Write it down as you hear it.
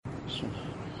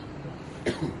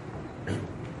The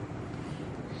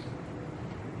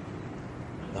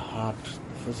heart,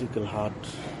 the physical heart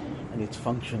and its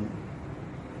function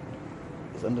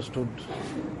is understood.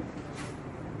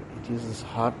 It is this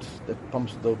heart that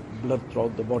pumps the blood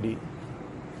throughout the body,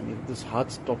 and if this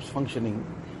heart stops functioning,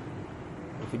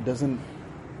 if it doesn't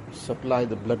supply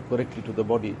the blood correctly to the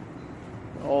body,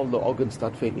 all the organs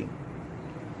start failing.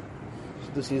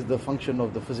 So this is the function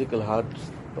of the physical heart,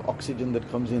 the oxygen that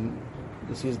comes in.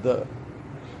 This is the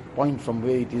point from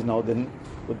where it is now then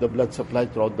with the blood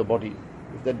supplied throughout the body.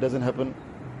 If that doesn't happen,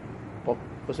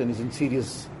 person is in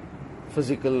serious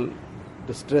physical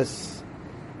distress,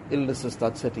 illnesses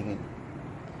start setting in.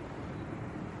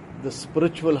 The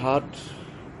spiritual heart,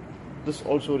 this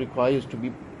also requires to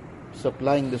be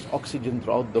supplying this oxygen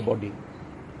throughout the body.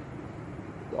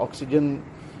 The oxygen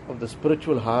of the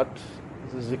spiritual heart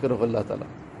is the zikr of Allah Ta'ala.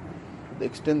 To the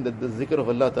extent that the zikr of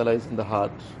Allah Ta'ala is in the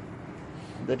heart,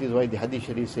 that is why the Hadith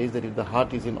Sharif says that if the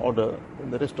heart is in order, then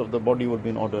the rest of the body will be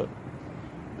in order.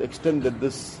 The extent that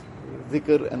this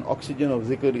zikr and oxygen of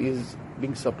zikr is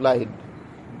being supplied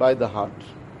by the heart.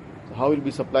 So how will it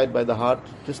be supplied by the heart?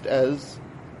 Just as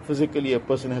physically a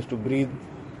person has to breathe,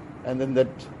 and then that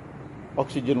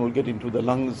oxygen will get into the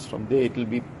lungs, from there it will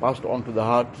be passed on to the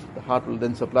heart will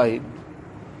then supply it.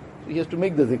 So he has to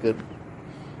make the zikr.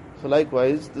 So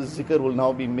likewise, the zikr will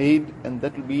now be made, and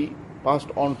that will be passed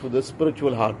on to the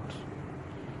spiritual heart,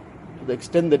 to the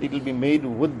extent that it will be made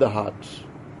with the heart.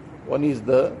 One is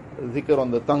the zikr on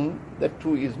the tongue, that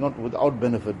too is not without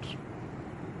benefit.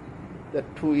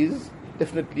 That too is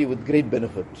definitely with great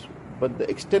benefit. But the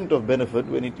extent of benefit,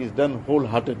 when it is done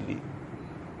wholeheartedly,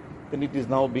 then it is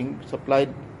now being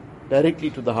supplied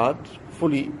directly to the heart,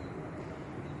 fully.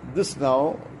 This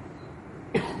now,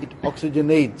 it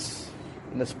oxygenates,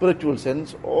 in a spiritual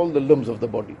sense, all the limbs of the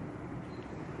body.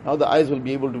 Now the eyes will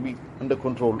be able to be under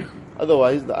control.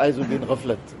 Otherwise, the eyes will be in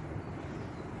ghaflat.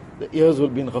 The ears will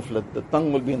be in ghaflat. The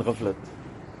tongue will be in ghaflat.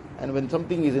 And when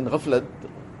something is in ghaflat,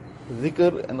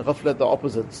 zikr and ghaflat are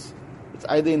opposites. It's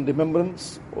either in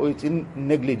remembrance or it's in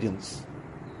negligence.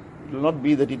 It will not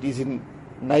be that it is in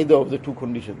neither of the two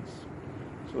conditions.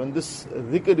 So when this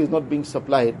zikr is not being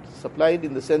supplied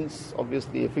in the sense,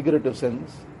 obviously a figurative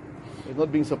sense, is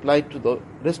not being supplied to the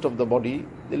rest of the body,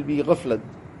 there will be ghaflat.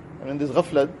 And when there's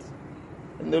ghaflat,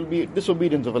 then there will be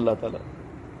disobedience of Allah Ta'ala.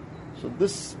 So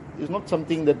this is not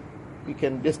something that we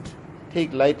can just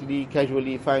take lightly,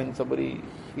 casually, find somebody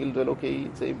feels, well, okay,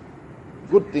 it's a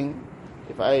good thing.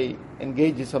 If I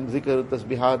engage in some zikr,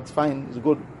 tasbihat, it's fine, it's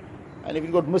good. And if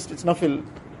it got missed, it's nafil.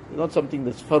 It's not something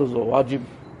that's farz or wajib.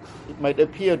 It might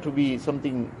appear to be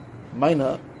something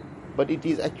minor, but it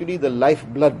is actually the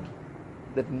lifeblood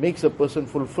that makes a person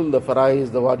fulfill the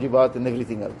faraiz, the wajibat and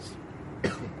everything else.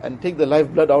 And take the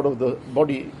lifeblood out of the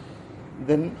body,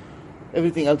 then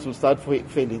everything else will start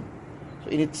failing. So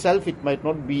in itself, it might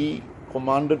not be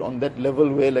commanded on that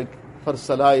level where like farz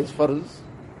salah is farz,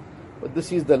 but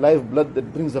this is the lifeblood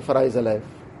that brings the faraiz alive.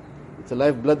 It's a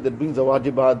lifeblood that brings the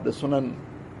wajibat, the sunan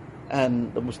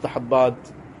and the mustahabbat.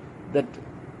 That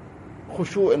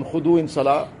khushu and khudu in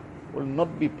salah will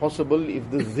not be possible if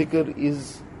the zikr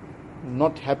is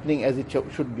not happening as it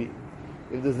should be.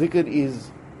 If the zikr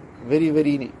is very,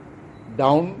 very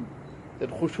down, that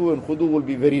khushu and khudu will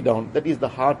be very down. That is the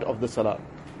heart of the salah.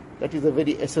 That is the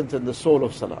very essence and the soul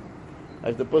of salah.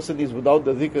 If the person is without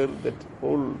the zikr, that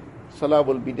whole salah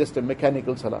will be just a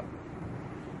mechanical salah.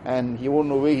 And he won't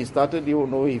know where he started, he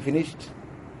won't know where he finished.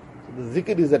 So the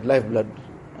zikr is that lifeblood.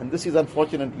 And this is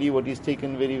unfortunately what is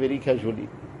taken very, very casually.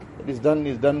 What is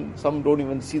done. Some don't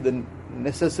even see the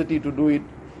necessity to do it.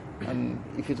 And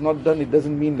if it's not done, it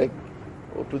doesn't mean like,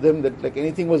 or to them that like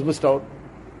anything was missed out.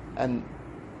 And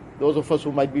those of us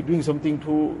who might be doing something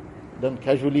too, done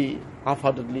casually,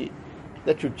 half-heartedly,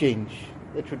 that should change.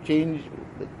 That should change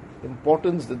the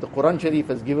importance that the Quran Sharif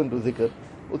has given to zikr.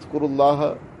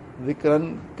 Udhkurullaha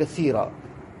zikran kaseera.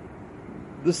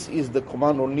 This is the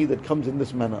command only that comes in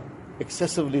this manner.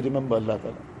 Excessively remember Allah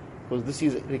Ta'ala. Because this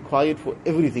is required for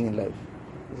everything in life.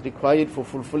 It's required for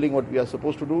fulfilling what we are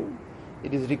supposed to do.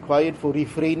 It is required for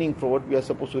refraining from what we are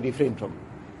supposed to refrain from.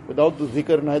 Without the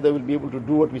zikr, neither will be able to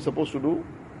do what we are supposed to do,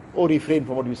 or refrain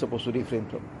from what we are supposed to refrain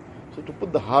from. So to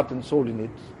put the heart and soul in it,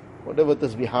 whatever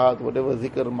tasbihat, whatever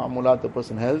zikr, ma'mulat the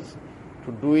person has,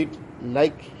 to do it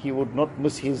like he would not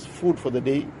miss his food for the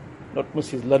day, not miss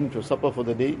his lunch or supper for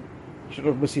the day, he should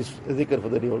not miss his zikr for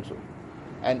the day also.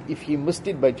 And if he missed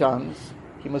it by chance,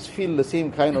 he must feel the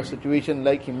same kind of situation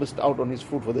like he missed out on his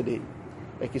food for the day,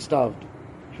 like he starved.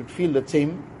 He should feel that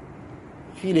same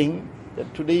feeling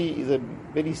that today is a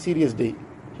very serious day.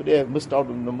 Today I have missed out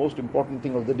on the most important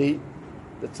thing of the day.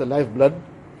 That's the lifeblood.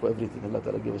 for everything. Allah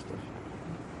Ta'ala give us tawfiq.